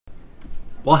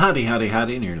Well, howdy, howdy,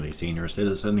 howdy, nearly senior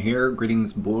citizen here.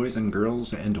 Greetings, boys and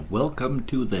girls, and welcome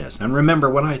to this. And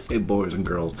remember, when I say boys and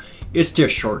girls, it's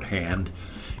just shorthand,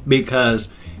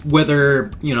 because whether,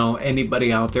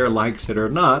 anybody out there likes it or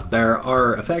not, there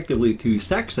are effectively two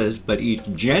sexes, but each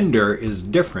gender is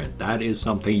different. That is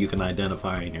something you can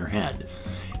identify in your head.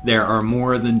 There are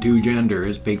more than two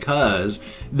genders because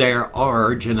there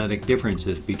are genetic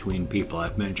differences between people.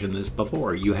 I've mentioned this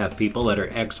before. You have people that are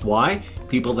XY,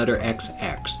 people that are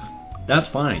XX. That's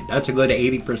fine. That's a good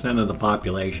 80% of the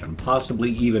population, possibly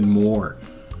even more.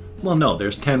 Well, no,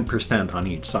 there's 10% on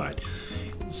each side.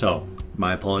 So,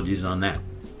 my apologies on that.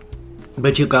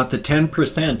 But you've got the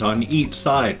 10% on each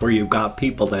side where you've got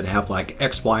people that have like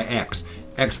XYX,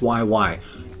 XYY,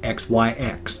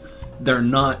 XYX. They're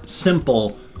not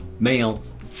simple male,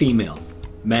 female,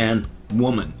 man,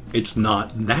 woman. It's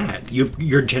not that.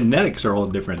 Your genetics are all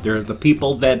different. There are the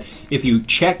people that, if you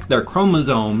check their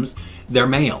chromosomes, they're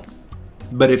male.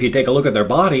 But if you take a look at their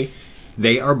body,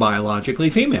 they are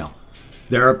biologically female.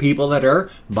 There are people that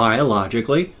are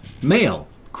biologically male,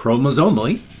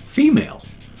 chromosomally female.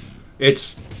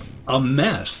 It's a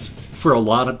mess for a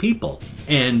lot of people.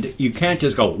 And you can't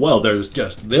just go, well, there's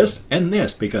just this and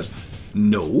this, because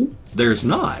no, there's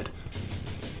not.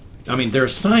 I mean,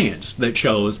 there's science that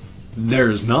shows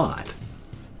there's not.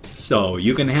 So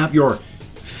you can have your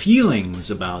feelings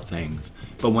about things,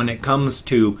 but when it comes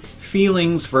to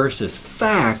feelings versus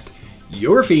fact,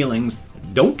 your feelings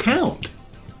don't count.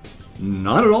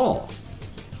 Not at all.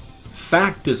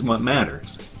 Fact is what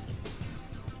matters.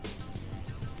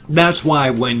 That's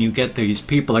why when you get these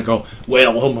people that go,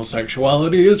 well,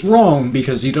 homosexuality is wrong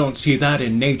because you don't see that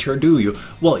in nature, do you?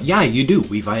 Well, yeah, you do.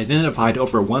 We've identified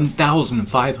over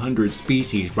 1,500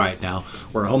 species right now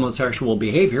where homosexual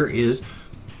behavior is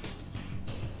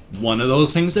one of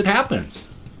those things that happens.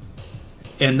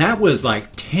 And that was like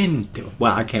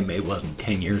it wasn't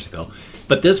 10 years ago,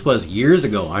 but this was years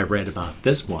ago I read about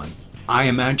this one. I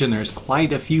imagine there's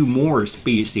quite a few more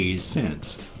species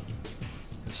since.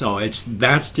 So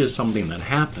that's just something that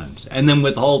happens. And then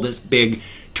with all this big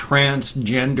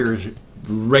transgender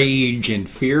rage and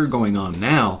fear going on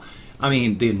now, I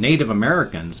mean, the Native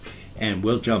Americans, and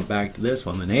we'll jump back to this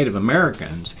one, the Native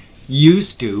Americans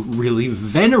used to really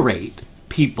venerate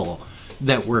people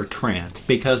that were trans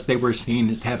because they were seen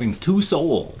as having two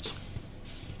souls.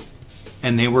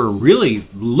 And they were really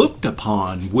looked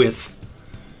upon with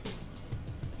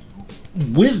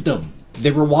wisdom.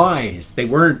 They were wise. They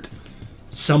weren't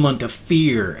someone to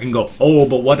fear and go, oh,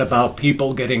 but what about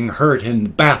people getting hurt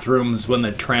in bathrooms when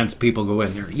the trans people go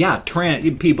in there? Yeah, trans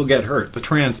people get hurt, but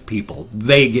trans people,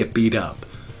 they get beat up.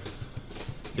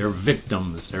 They're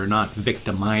victims, they're not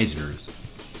victimizers.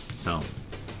 So,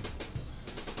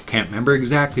 can't remember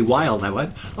exactly why all that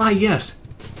went. Ah, yes,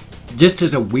 just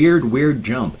as a weird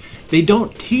jump. They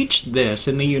don't teach this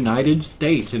in the United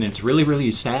States, and it's really,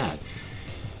 really sad.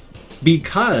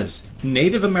 Because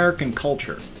Native American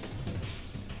culture,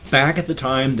 back at the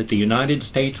time that the United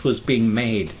States was being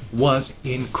made, was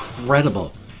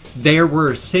incredible. There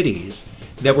were cities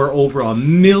that were over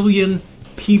 1 million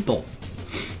people.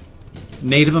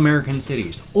 Native American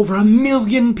cities. Over 1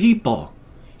 million people.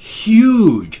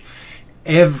 Huge.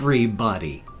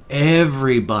 Everybody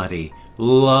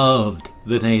loved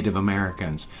the Native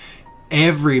Americans.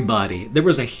 Everybody. There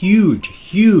was a huge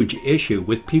issue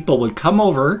with people would come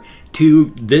over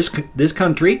to this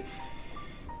country,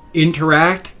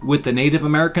 interact with the Native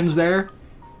Americans there,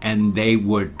 and they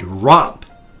would drop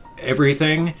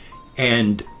everything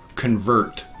and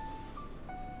convert.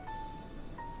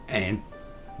 And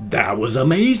that was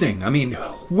amazing. I mean,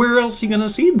 where else are you going to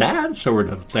see that sort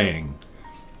of thing?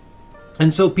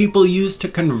 And so people used to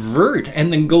convert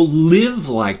and then go live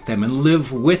like them and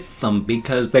live with them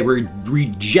because they were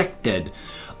rejected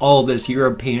all this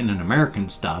European and American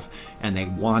stuff, and they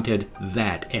wanted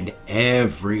that. And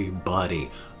everybody,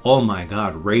 oh my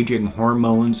God, raging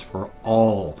hormones for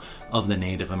all of the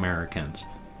Native Americans.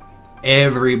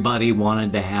 Everybody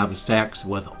wanted to have sex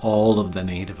with all of the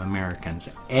Native Americans.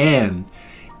 And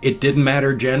it didn't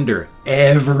matter gender.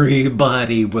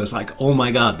 Everybody was like, oh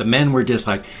my God. The men were just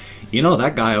like,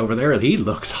 that guy over there, he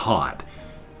looks hot.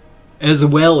 As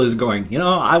well as going,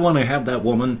 I want to have that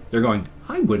woman. They're going,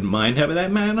 I wouldn't mind having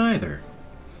that man either.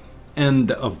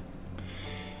 And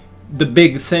the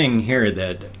big thing here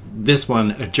that this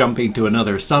one, jumping to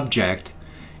another subject,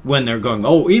 when they're going,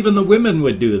 oh, even the women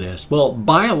would do this. Well,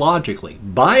 biologically,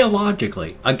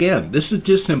 again, this is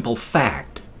just simple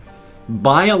fact.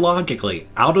 Biologically,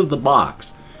 out of the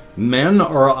box, men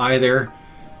are either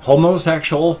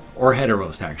homosexual or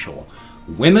heterosexual.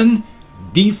 Women,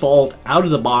 default, out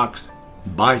of the box,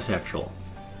 bisexual.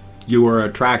 You are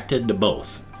attracted to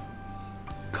both.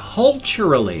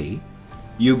 Culturally,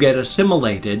 you get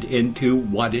assimilated into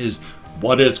what is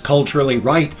culturally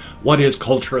right, what is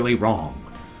culturally wrong.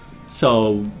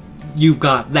 So you've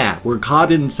got that. We're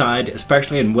caught inside,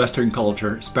 especially in Western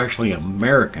culture, especially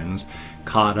Americans,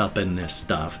 caught up in this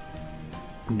stuff.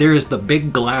 There's the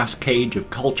big glass cage of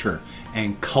culture,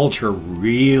 and culture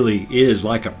really is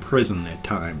like a prison at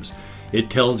times. It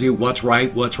tells you what's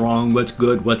right, what's wrong, what's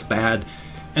good, what's bad,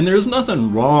 and there's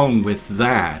nothing wrong with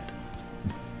that.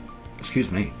 Excuse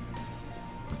me.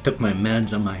 I took my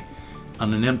meds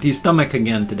on an empty stomach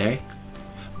again today.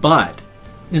 But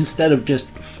instead of just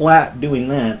flat doing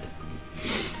that,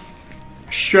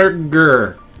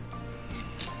 sugar.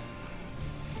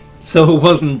 So it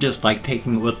wasn't just like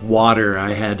taking it with water.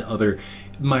 I had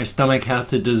my stomach has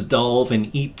to dissolve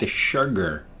and eat the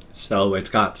sugar. So it's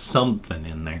got something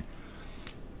in there.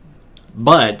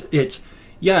 But it's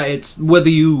whether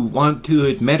you want to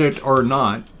admit it or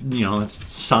not,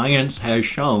 science has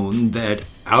shown that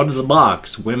out of the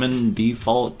box, women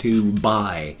default to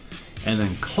bi. And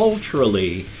then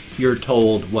culturally, you're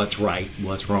told what's right,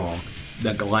 what's wrong.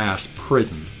 The glass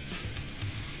prison.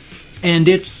 And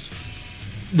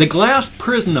the glass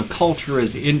prison of culture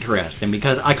is interesting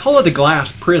because I call it a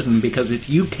glass prison because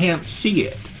you can't see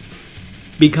it.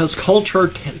 Because culture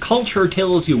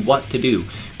tells you what to do.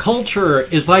 Culture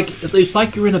is it's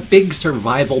like you're in a big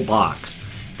survival box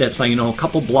that's a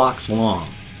couple blocks long.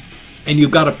 And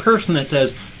you've got a person that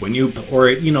says you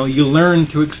learn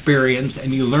through experience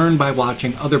and you learn by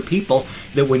watching other people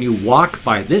that when you walk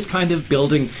by this kind of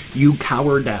building, you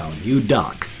cower down, you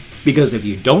duck. Because if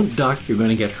you don't duck, you're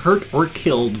going to get hurt or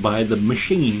killed by the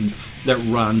machines that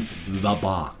run the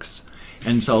box.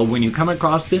 And so when you come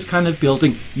across this kind of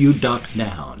building, you duck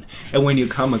down. And when you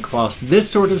come across this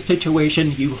sort of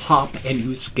situation, you hop and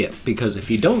you skip. Because if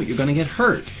you don't, you're going to get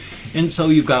hurt. And so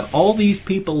you've got all these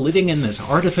people living in this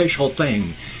artificial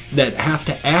thing that have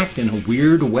to act in a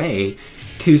weird way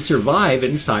to survive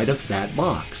inside of that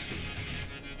box.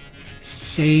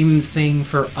 Same thing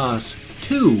for us,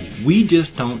 too. We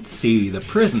just don't see the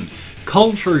prison.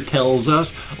 Culture tells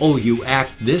us, oh, you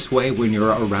act this way when you're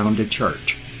around a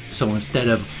church. So instead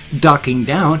of ducking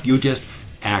down, you just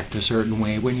act a certain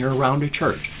way when you're around a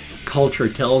church. Culture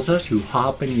tells us you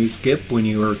hop and you skip when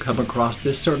you come across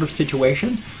this sort of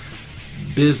situation.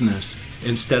 Business,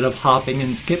 instead of hopping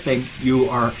and skipping, you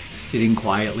are sitting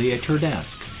quietly at your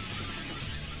desk.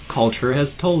 Culture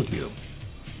has told you.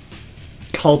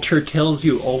 Culture tells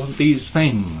you all of these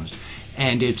things.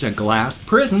 And it's a glass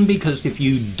prison because if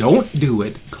you don't do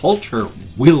it, culture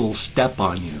will step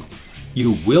on you.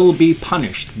 You will be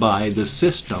punished by the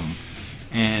system.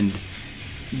 And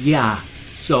yeah,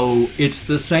 so it's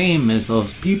the same as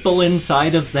those people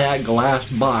inside of that glass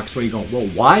box where you go, well,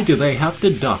 why do they have to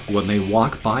duck when they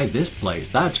walk by this place?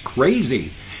 That's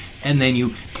crazy. And then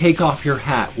you take off your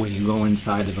hat when you go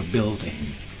inside of a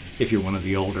building, if you're one of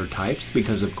the older types,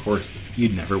 because of course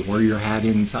you'd never wear your hat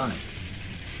inside.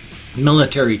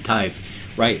 Military type,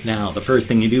 right now, the first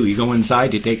thing you do, you go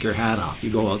inside, you take your hat off. You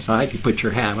go outside, you put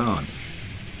your hat on.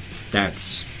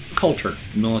 That's culture.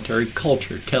 Military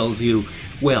culture tells you,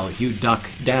 well, you duck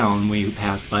down when you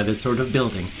pass by this sort of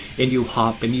building, and you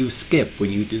hop and you skip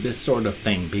when you do this sort of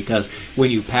thing, because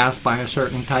when you pass by a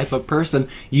certain type of person,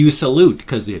 you salute,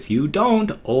 because if you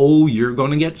don't, oh, you're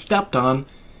going to get stepped on.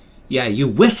 Yeah, you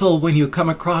whistle when you come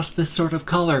across this sort of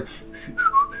color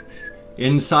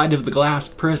inside of the glass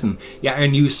prison. Yeah,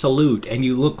 and you salute, and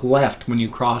you look left when you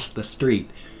cross the street.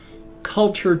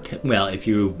 Culture, well, if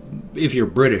you're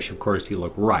British, of course, you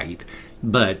look right,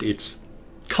 but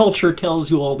culture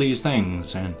tells you all these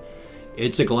things, and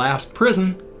it's a glass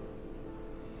prison.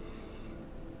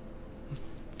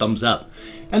 Thumbs up.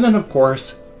 And then, of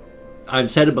course, I've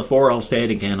said it before, I'll say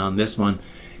it again on this one,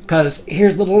 because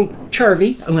here's little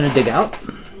Charvy. I'm going to dig out.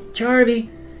 Charvy,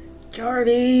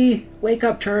 wake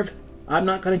up, Charv. I'm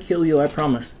not going to kill you, I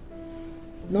promise.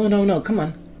 No, come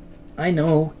on. I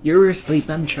know, you're asleep,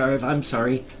 Charv, I'm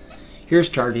sorry. Here's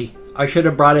Charvy. I should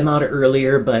have brought him out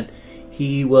earlier, but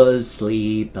he was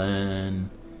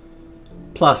sleeping.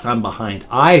 Plus, I'm behind.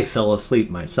 I fell asleep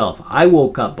myself. I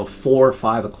woke up before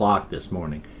 5 o'clock this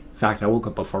morning. In fact, I woke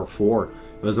up before 4.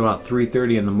 It was about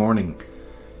 3:30 in the morning.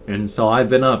 And so I've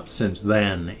been up since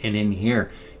then and in here.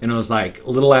 And it was like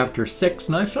a little after 6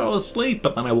 and I fell asleep,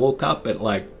 but then I woke up at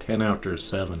like 10 after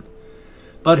 7.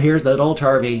 But here's that old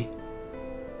Charvy.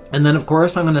 And then, of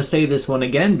course, I'm going to say this one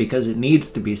again because it needs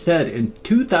to be said. In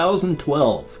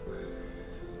 2012,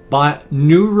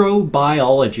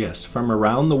 neurobiologists from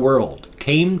around the world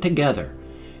came together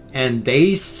and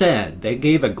they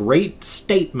gave a great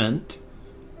statement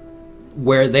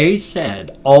where they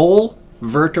said all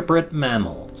vertebrate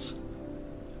mammals,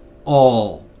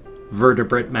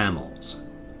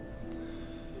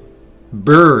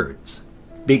 birds,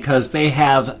 because they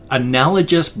have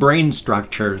analogous brain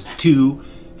structures to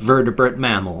vertebrate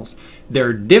mammals.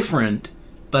 They're different,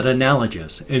 but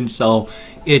analogous. And so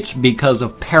it's because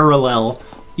of parallel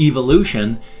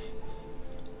evolution,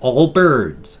 all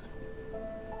birds,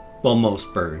 well,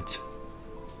 most birds,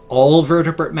 all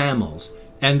vertebrate mammals,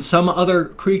 and some other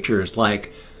creatures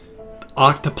like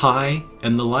octopi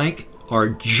and the like are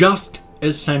just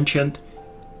as sentient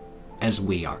as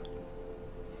we are.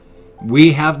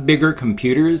 We have bigger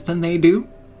computers than they do.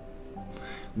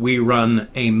 We run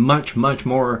a much, much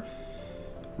more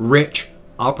rich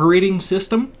operating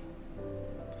system,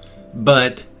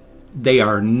 but they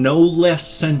are no less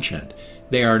sentient.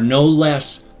 They are no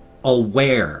less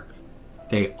aware.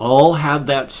 They all have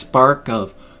that spark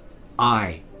of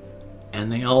I,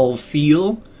 and they all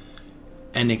feel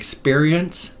and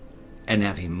experience and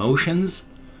have emotions.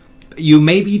 You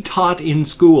may be taught in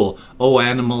school, oh,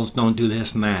 animals don't do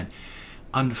this and that.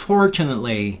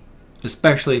 Unfortunately,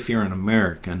 especially if you're an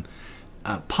American,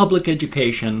 public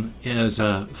education is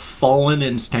fallen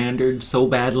in standards so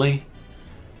badly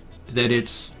that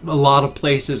it's a lot of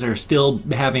places are still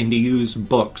having to use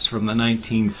books from the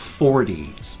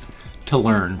 1940s to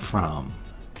learn from.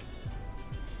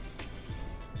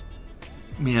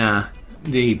 Yeah,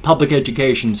 the public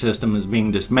education system is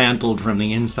being dismantled from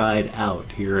the inside out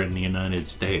here in the United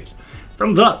States.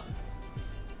 Thumbs up!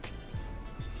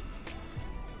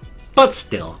 But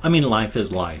still, I mean, life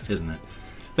is life, isn't it?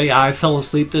 But yeah, I fell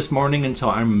asleep this morning, and so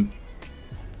I'm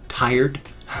tired.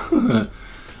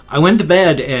 I went to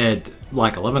bed at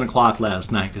like 11 o'clock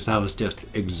last night because I was just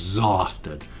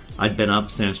exhausted. I'd been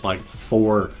up since like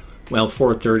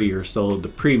 4:30 or so the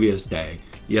previous day,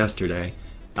 yesterday.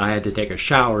 I had to take a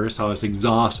shower, so I was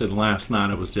exhausted. Last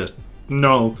night I was just,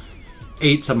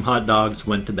 ate some hot dogs,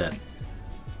 went to bed.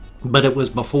 But it was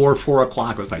before 4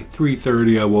 o'clock. It was like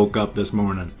 3:30 I woke up this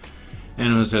morning.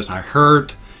 And it was just, I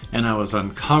hurt, and I was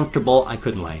uncomfortable. I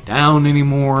couldn't lie down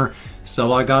anymore.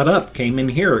 So I got up, came in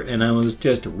here, and I was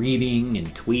just reading and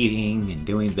tweeting and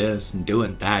doing this and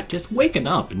doing that. Just waking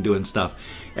up and doing stuff.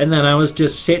 And then I was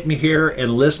just sitting here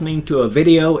and listening to a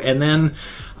video, and then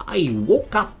I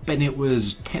woke up and it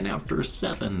was 10 after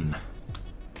 7.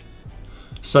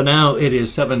 So now it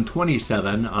is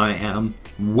 7:27. I am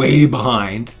way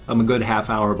behind. I'm a good half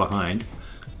hour behind.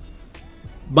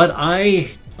 But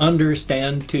I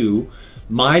understand too,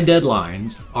 my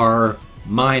deadlines are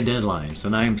my deadlines,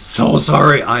 and I'm so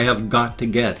sorry. I have got to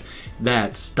get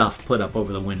that stuff put up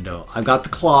over the window. I've got the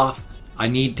cloth. I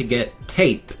need to get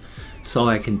tape so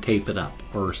I can tape it up,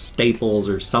 or staples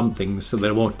or something, so that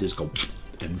it won't just go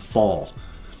and fall.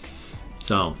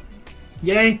 So,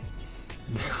 yay!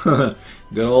 Good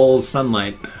old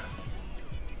sunlight.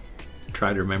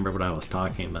 Try to remember what I was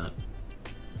talking about.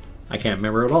 I can't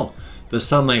remember at all. The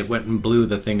sunlight went and blew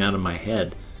the thing out of my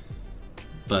head.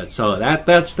 But so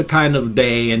that's the kind of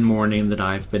day and morning that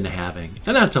I've been having.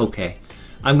 And that's okay.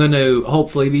 I'm going to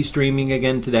hopefully be streaming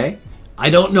again today. I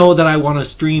don't know that I want to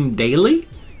stream daily.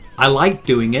 I like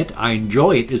doing it. I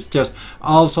enjoy it. It's just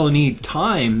I also need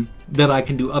time that I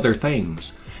can do other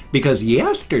things. Because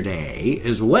yesterday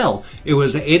as well, it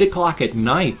was 8 o'clock at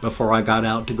night before I got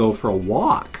out to go for a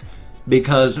walk.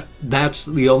 Because that's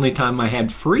the only time I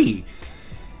had free.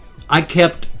 I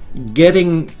kept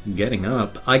getting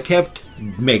up. I kept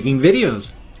making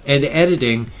videos and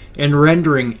editing and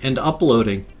rendering and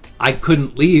uploading. I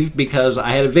couldn't leave because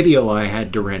I had a video I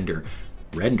had to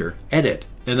edit.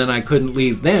 And then I couldn't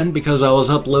leave then because I was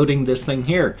uploading this thing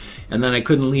here. And then I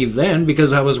couldn't leave then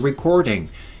because I was recording.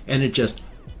 And it just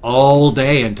all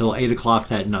day until 8 o'clock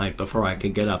that night before I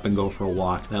could get up and go for a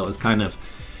walk. That was kind of,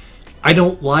 I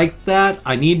don't like that.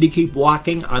 I need to keep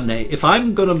walking. If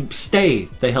I'm going to stay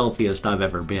the healthiest I've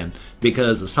ever been,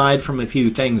 because aside from a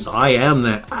few things, I am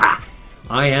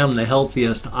the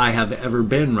healthiest I have ever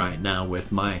been right now,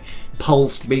 with my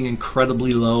pulse being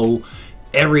incredibly low,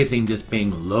 everything just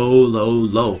being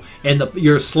low. And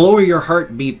the slower your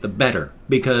heartbeat, the better,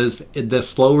 because the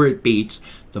slower it beats,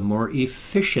 the more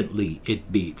efficiently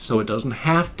it beats, so it doesn't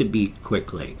have to beat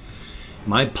quickly.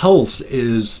 My pulse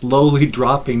is slowly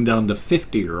dropping down to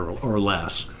 50 or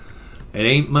less. It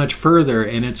ain't much further,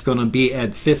 and it's going to be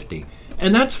at 50.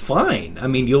 And that's fine. I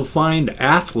mean, you'll find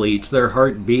athletes, their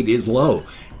heartbeat is low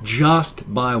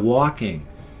just by walking.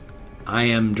 I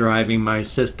am driving my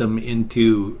system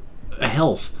into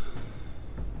health.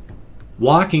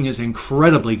 Walking is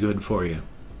incredibly good for you.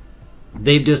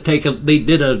 They did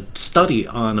a study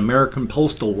on American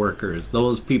postal workers,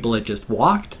 those people that just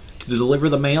walked to deliver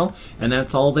the mail, and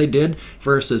that's all they did,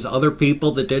 versus other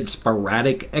people that did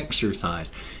sporadic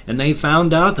exercise. And they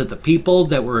found out that the people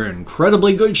that were in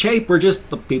incredibly good shape were just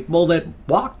the people that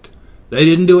walked. They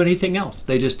didn't do anything else.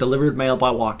 They just delivered mail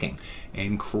by walking.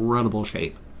 Incredible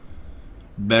shape.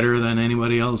 Better than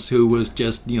anybody else who was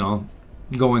just, you know,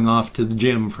 going off to the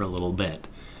gym for a little bit.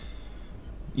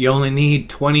 You only need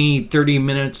 20-30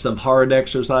 minutes of hard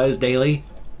exercise daily,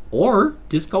 or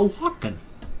just go walking.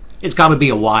 It's got to be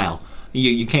a while.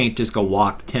 You can't just go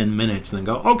walk 10 minutes and then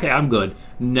go, okay, I'm good.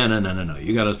 No, no, no, no, no.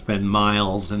 You got to spend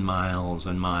miles and miles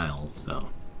and miles. So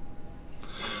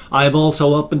I've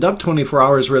also opened up 24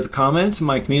 hours worth of comments in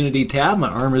my community tab. My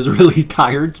arm is really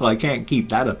tired, so I can't keep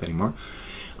that up anymore.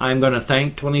 I'm going to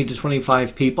thank 20 to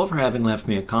 25 people for having left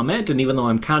me a comment, and even though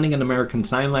I'm counting in American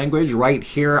Sign Language, right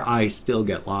here I still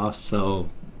get lost, so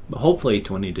hopefully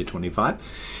 20 to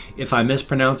 25. If I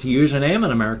mispronounce a username, an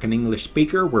American English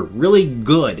speaker, we're really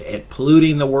good at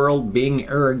polluting the world, being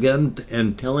arrogant,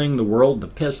 and telling the world to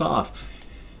piss off.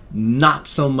 Not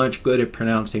so much good at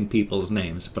pronouncing people's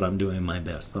names, but I'm doing my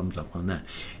best. Thumbs up on that.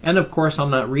 And of course, I'm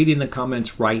not reading the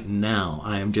comments right now.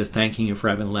 I am just thanking you for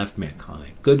having left me a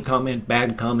comment. Good comment,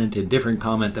 bad comment, indifferent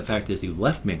comment. The fact is you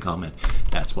left me a comment.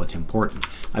 That's what's important.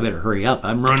 I better hurry up.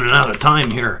 I'm running out of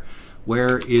time here.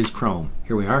 Where is Chrome?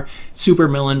 Here we are. Super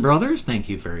Melon Brothers, thank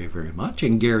you very, very much.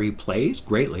 And Gary Plays,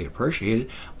 greatly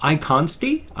appreciated.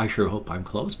 Iconsti, I sure hope I'm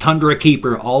close. Tundra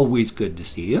Keeper, always good to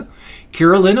see you.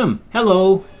 Kira Linham,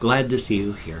 hello, glad to see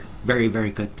you here. Very,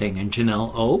 very good thing. And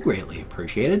Janelle O, greatly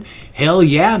appreciated. Hell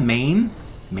yeah, Maine.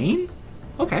 Maine?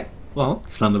 Okay, well,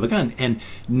 son of a gun. And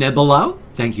Nebula,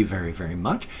 thank you very, very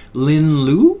much. Lin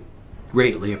Lu,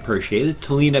 greatly appreciated.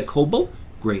 Talina Coble,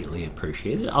 greatly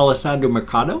appreciated. Alessandro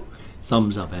Mercado,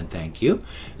 thumbs up and thank you.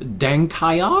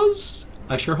 Dankayaz,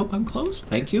 I sure hope I'm close.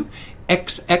 Thank you.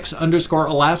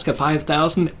 XX_Alaska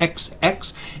 5000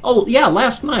 XX. Oh yeah,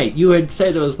 last night you had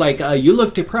said it was like you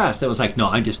look depressed. I was like, no,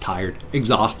 I'm just tired,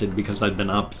 exhausted because I'd been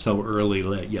up so early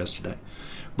yesterday.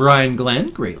 Brian Glenn,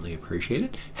 greatly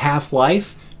appreciated.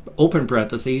 Half-Life, open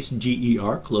parentheses,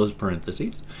 GER, close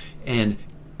parentheses. And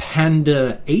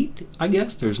Panda 8, I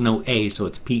guess. There's no A, so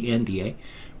it's PNDA.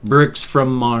 Bricks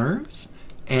from Mars.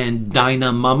 And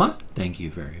Dinah Mama, thank you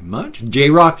very much.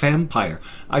 J-Rock Vampire,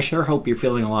 I sure hope you're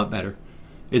feeling a lot better.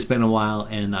 It's been a while,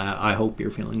 and I hope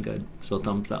you're feeling good. So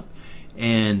thumbs up.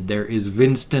 And there is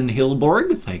Winston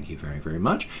Hilborg, thank you very, very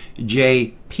much.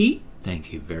 JP,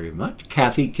 thank you very much.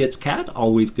 Kathy Kit's Cat,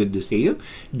 always good to see you.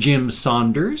 Jim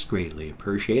Saunders, greatly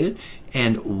appreciated.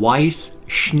 And Weiss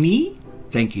Schnee,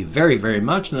 thank you very, very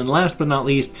much. And then last but not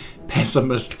least,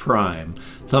 Pessimist Prime.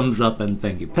 Thumbs up and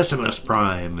thank you. Pessimist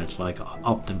Prime. It's like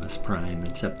Optimus Prime,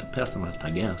 except a pessimist, I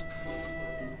guess.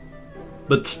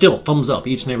 But still, thumbs up,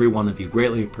 each and every one of you.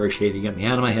 Greatly appreciate it. Get me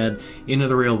out of my head, into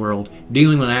the real world,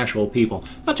 dealing with actual people.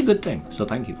 That's a good thing. So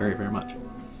thank you very, very much.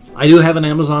 I do have an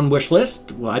Amazon wish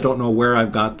list. Well, I don't know where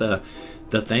I've got the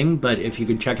thing, but if you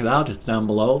could check it out, it's down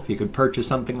below. If you could purchase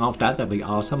something off that, that'd be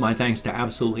awesome. My thanks to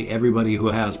absolutely everybody who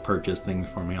has purchased things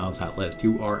for me off that list.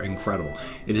 You are incredible.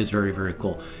 It is very, very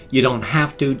cool. You don't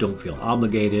have to, don't feel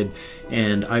obligated.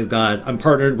 And I'm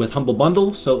partnered with Humble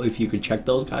Bundle, so if you could check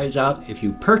those guys out, if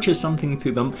you purchase something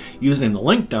through them using the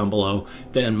link down below,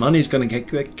 then money's going to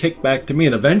get kicked back to me,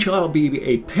 and eventually I'll be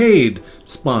a paid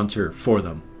sponsor for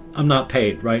them. I'm not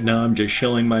paid. Right now I'm just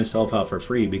shilling myself out for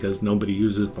free because nobody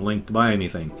uses the link to buy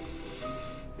anything.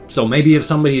 So maybe if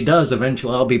somebody does,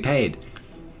 eventually I'll be paid.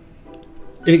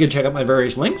 If you can check out my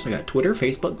various links, I got Twitter,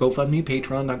 Facebook, GoFundMe,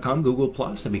 Patreon.com,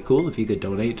 Google+. It'd be cool if you could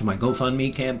donate to my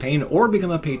GoFundMe campaign or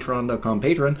become a Patreon.com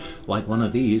patron like one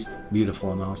of these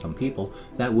beautiful and awesome people.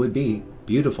 That would be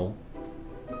beautiful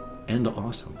and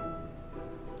awesome.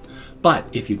 But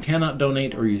if you cannot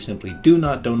donate or you simply do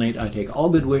not donate, I take all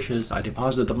good wishes, I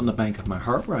deposit them in the bank of my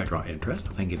heart where I draw interest.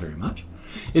 Thank you very much.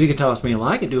 If you could toss me a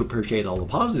like, I do appreciate all the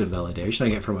positive validation I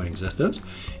get from my existence.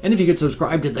 And if you could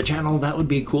subscribe to the channel, that would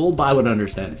be cool, but I would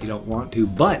understand if you don't want to.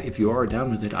 But if you are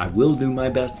down with it, I will do my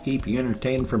best to keep you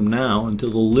entertained from now until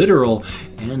the literal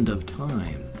end of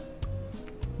time.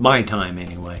 My time,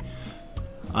 anyway.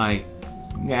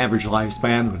 Average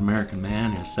lifespan of an American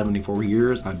man is 74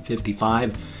 years. I'm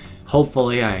 55.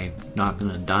 Hopefully I'm not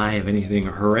going to die of anything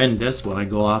horrendous when I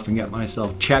go off and get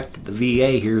myself checked at the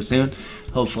VA here soon.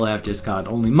 Hopefully I've just got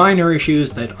only minor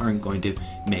issues that aren't going to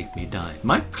make me die.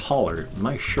 My collar,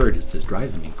 my shirt is just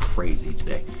driving me crazy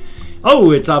today.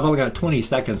 Oh, it's off. I've only got 20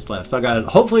 seconds left. So I got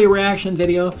hopefully a reaction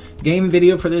video, game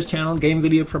video for this channel, game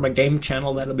video for my game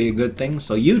channel. That'll be a good thing.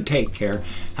 So you take care.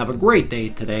 Have a great day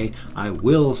today. I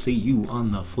will see you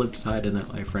on the flip side, and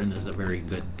that, my friend, is a very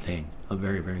good thing. A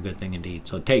very, very good thing indeed.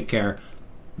 So take care,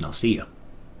 and I'll see you.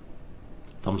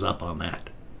 thumbs up on that.